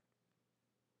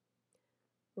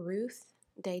Ruth,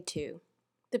 Day 2,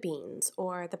 The Beans,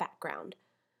 or the Background.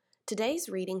 Today's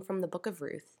reading from the book of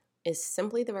Ruth is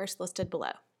simply the verse listed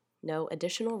below. No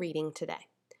additional reading today.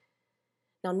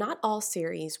 Now, not all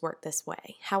series work this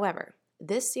way. However,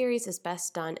 this series is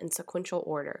best done in sequential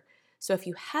order, so if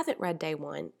you haven't read Day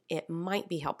 1, it might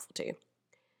be helpful to.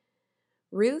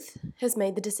 Ruth has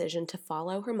made the decision to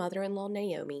follow her mother-in-law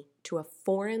Naomi to a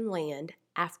foreign land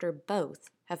after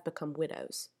both have become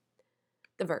widows.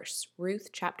 The verse, Ruth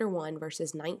chapter 1,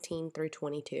 verses 19 through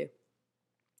 22.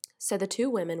 So the two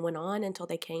women went on until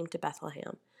they came to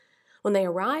Bethlehem. When they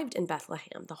arrived in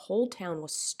Bethlehem, the whole town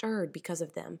was stirred because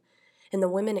of them, and the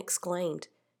women exclaimed,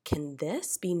 "Can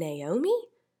this be Naomi?"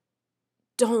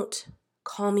 "Don't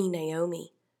call me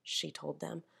Naomi," she told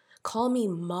them. "Call me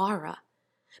Mara,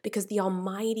 because the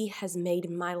Almighty has made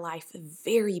my life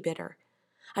very bitter.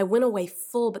 I went away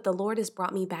full, but the Lord has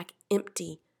brought me back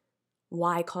empty.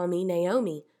 Why call me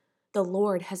Naomi? The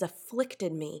Lord has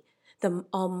afflicted me. The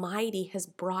Almighty has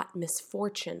brought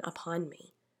misfortune upon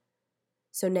me."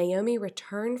 So Naomi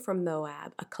returned from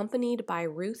Moab, accompanied by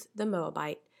Ruth the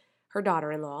Moabite, her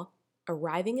daughter-in-law,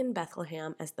 arriving in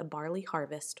Bethlehem as the barley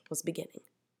harvest was beginning.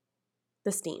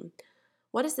 The steam.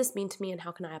 What does this mean to me, and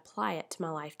how can I apply it to my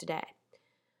life today?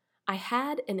 I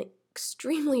had an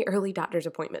extremely early doctor's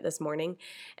appointment this morning,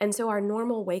 and so our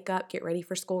normal wake up, get ready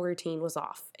for school routine was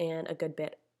off, and a good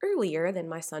bit earlier than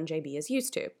my son JB is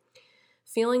used to.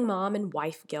 Feeling mom and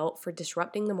wife guilt for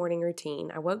disrupting the morning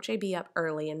routine, I woke JB up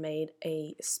early and made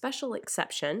a special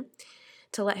exception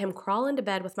to let him crawl into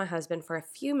bed with my husband for a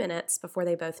few minutes before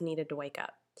they both needed to wake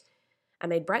up. I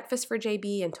made breakfast for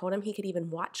JB and told him he could even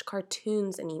watch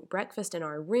cartoons and eat breakfast in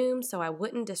our room so I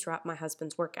wouldn't disrupt my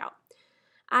husband's workout.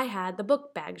 I had the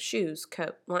book bag, shoes,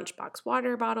 coat, lunchbox,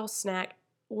 water bottle, snack,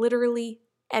 literally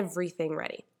everything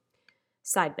ready.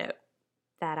 Side note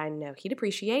that I know he'd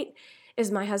appreciate: is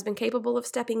my husband capable of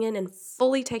stepping in and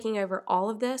fully taking over all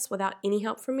of this without any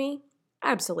help from me?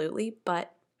 Absolutely,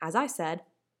 but as I said,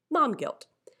 mom guilt.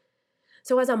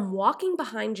 So as I'm walking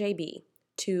behind JB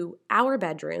to our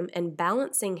bedroom and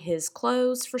balancing his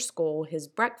clothes for school, his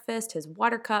breakfast, his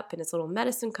water cup, and his little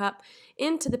medicine cup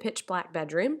into the pitch black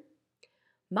bedroom,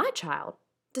 my child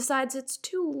decides it's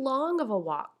too long of a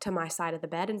walk to my side of the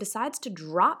bed and decides to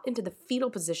drop into the fetal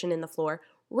position in the floor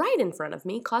right in front of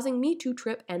me, causing me to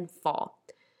trip and fall.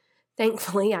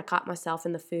 Thankfully, I caught myself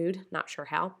in the food, not sure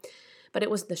how, but it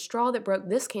was the straw that broke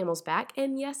this camel's back,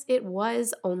 and yes, it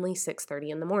was only 6:30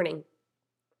 in the morning.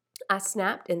 I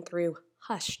snapped and threw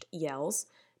hushed yells,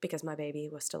 because my baby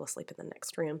was still asleep in the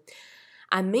next room.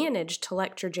 I managed to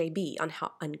lecture JB on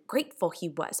how ungrateful he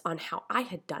was, on how I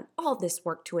had done all this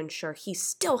work to ensure he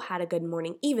still had a good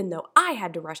morning, even though I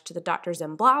had to rush to the doctors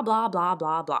and blah, blah, blah,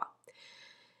 blah, blah.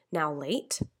 Now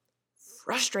late,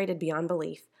 frustrated beyond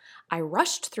belief, I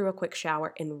rushed through a quick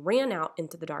shower and ran out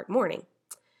into the dark morning.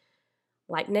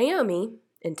 Like Naomi,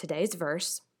 in today's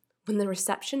verse, when the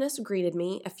receptionist greeted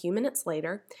me a few minutes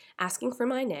later, asking for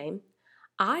my name,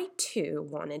 I, too,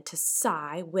 wanted to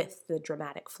sigh with the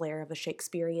dramatic flair of a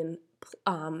Shakespearean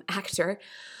actor.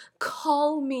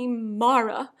 "Call me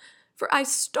Mara, for I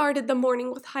started the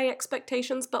morning with high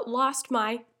expectations but lost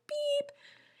my beep,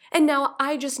 and now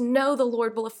I just know the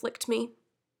Lord will afflict me."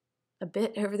 A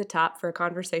bit over the top for a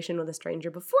conversation with a stranger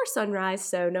before sunrise,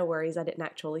 so no worries, I didn't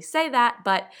actually say that,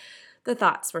 but the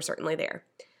thoughts were certainly there.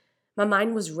 My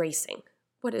mind was racing.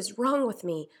 What is wrong with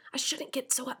me? I shouldn't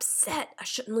get so upset. I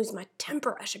shouldn't lose my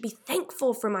temper. I should be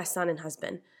thankful for my son and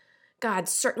husband.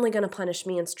 God's certainly going to punish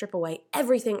me and strip away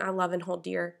everything I love and hold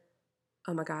dear.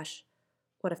 Oh my gosh,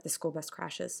 what if the school bus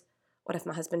crashes? What if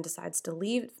my husband decides to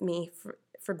leave me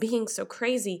for being so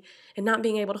crazy and not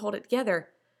being able to hold it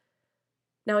together?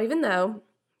 Now, even though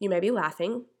you may be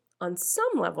laughing, on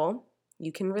some level,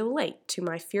 you can relate to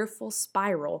my fearful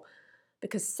spiral,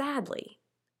 because sadly,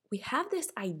 we have this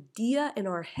idea in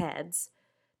our heads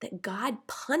that God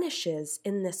punishes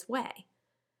in this way.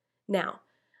 Now,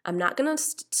 I'm not going to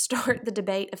start the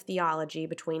debate of theology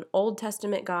between Old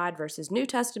Testament God versus New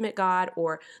Testament God,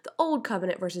 or the Old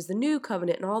Covenant versus the New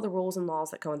Covenant and all the rules and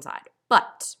laws that coincide.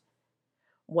 But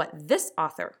what this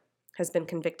author has been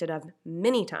convicted of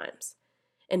many times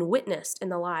and witnessed in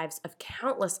the lives of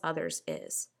countless others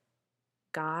is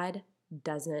God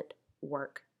doesn't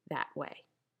work that way.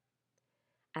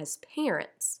 As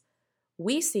parents,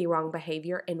 we see wrong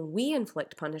behavior and we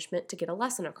inflict punishment to get a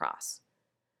lesson across.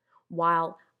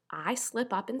 While I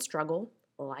slip up and struggle,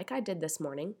 like I did this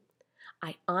morning,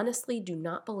 I honestly do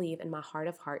not believe in my heart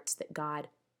of hearts that God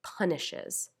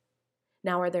punishes.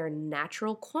 Now, are there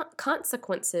natural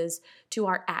consequences to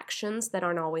our actions that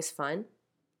aren't always fun?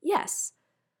 Yes.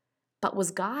 But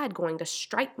was God going to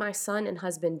strike my son and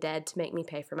husband dead to make me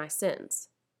pay for my sins?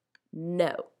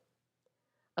 No.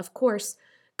 Of course,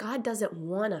 God doesn't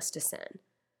want us to sin,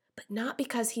 but not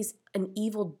because he's an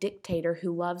evil dictator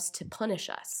who loves to punish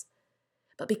us,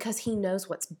 but because he knows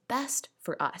what's best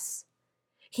for us.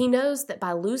 He knows that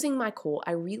by losing my cool,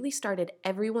 I really started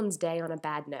everyone's day on a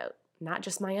bad note, not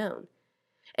just my own.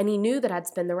 And he knew that I'd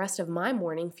spend the rest of my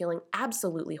morning feeling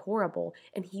absolutely horrible,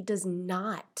 and he does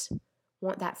not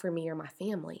want that for me or my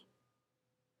family.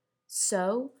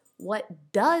 So,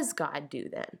 what does God do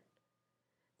then?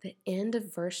 The end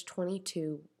of verse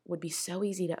 22 would be so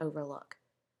easy to overlook,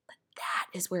 but that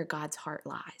is where God's heart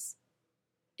lies.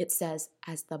 It says,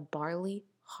 as the barley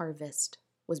harvest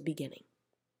was beginning.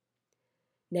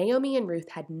 Naomi and Ruth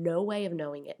had no way of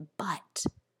knowing it, but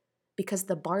because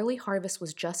the barley harvest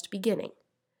was just beginning,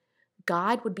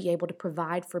 God would be able to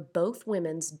provide for both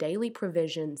women's daily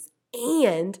provisions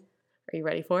and, are you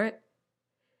ready for it?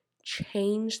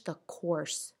 Change the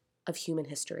course of human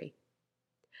history.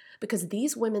 Because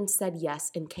these women said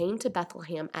yes and came to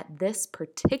Bethlehem at this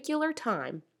particular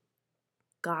time,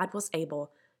 God was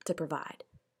able to provide.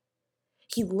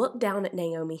 He looked down at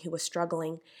Naomi, who was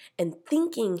struggling, and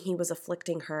thinking he was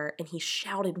afflicting her, and he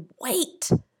shouted, "Wait!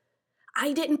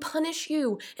 I didn't punish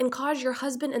you and cause your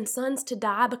husband and sons to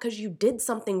die because you did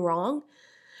something wrong.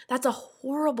 That's a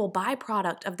horrible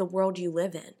byproduct of the world you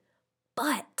live in.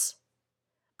 But,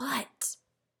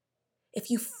 if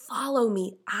you follow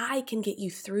me, I can get you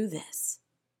through this."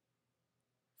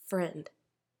 Friend,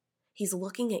 he's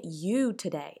looking at you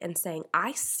today and saying,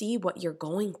 I see what you're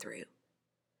going through.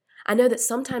 I know that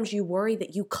sometimes you worry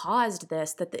that you caused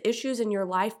this, that the issues in your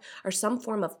life are some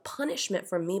form of punishment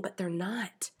from me, but they're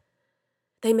not.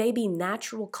 They may be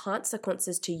natural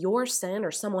consequences to your sin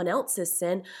or someone else's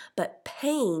sin, but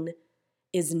pain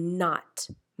is not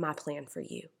my plan for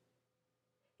you.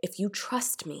 If you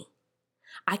trust me,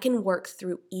 I can work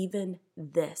through even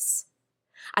this.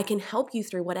 I can help you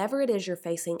through whatever it is you're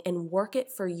facing and work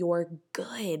it for your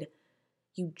good.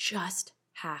 You just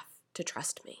have to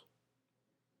trust me.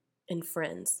 And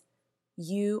friends,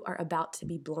 you are about to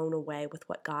be blown away with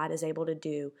what God is able to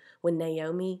do when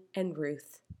Naomi and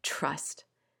Ruth trust.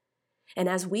 And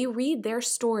as we read their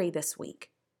story this week,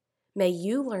 may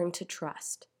you learn to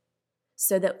trust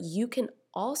so that you can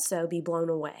also be blown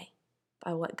away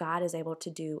by what God is able to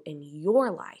do in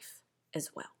your life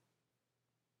as well.